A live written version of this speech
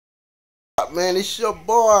up, man? It's your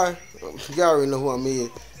boy. Y'all already know who I'm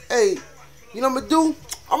in. Hey, you know what I'm gonna do?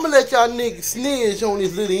 I'm gonna let y'all niggas snitch on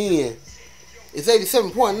this little end. It's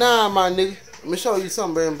 87.9, my nigga. Let me show you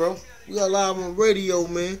something, man, bro. We got live on radio,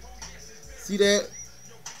 man. See that?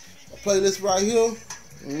 Playlist right here.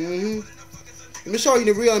 Let me show you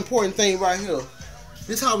the real important thing right here.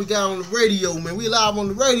 This how we got on the radio, man. We live on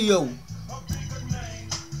the radio.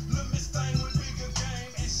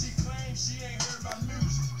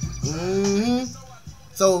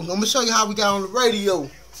 So I'm gonna show you how we got on the radio.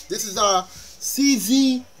 This is our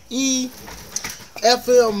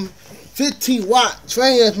CZE-15A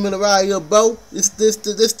transmitter right here, bro. This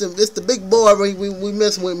the big boy we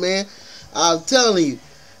messing with, man. I'm telling you,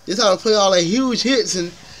 this how to play all the huge hits,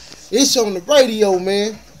 and it's on the radio,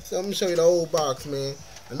 man. So I'm gonna show you the old box, man.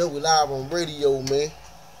 I know we live on radio, man.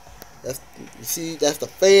 That's, you see, that's the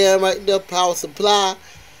fan right there, power supply,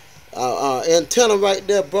 antenna right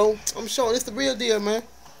there, bro. I'm showing it's the real deal, man.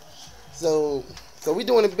 So we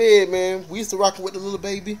doing it big, man. We used to rock it with the little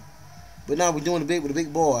baby, but now we're doing it big with the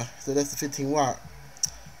big boy. So that's the 15 watt.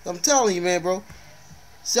 I'm telling you, man, bro.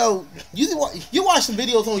 So you watch some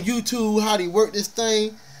videos on YouTube how they work this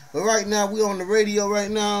thing, but right now we on the radio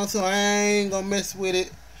right now, so I ain't gonna mess with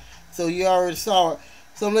it. So you already saw it.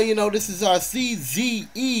 So I'm letting you know this is our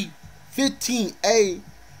CZE-15A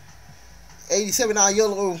 87i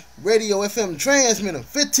Yolo radio FM transmitter,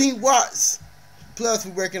 15 watts. Plus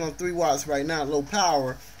we're working on 3 watts right now, low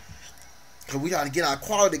power. Cause we gotta get our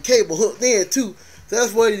quality cable hooked in too. So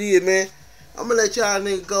that's what it is, man. I'm gonna let y'all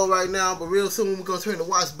niggas go right now, but real soon we're gonna turn the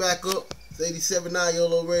watts back up. It's 87i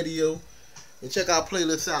Yolo radio. And check our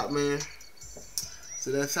playlist out, man.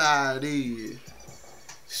 So that's how it is.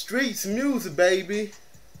 Streets music, baby.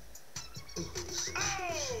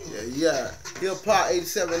 Yeah. Hip Hop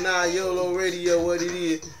 87.9 Yolo Radio, what it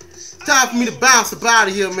is. Time for me to bounce up out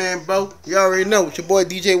of here, man, bro. You already know. It's your boy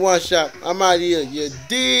DJ One Shot. I'm out of here. You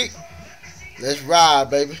dig? Let's ride,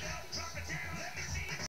 baby.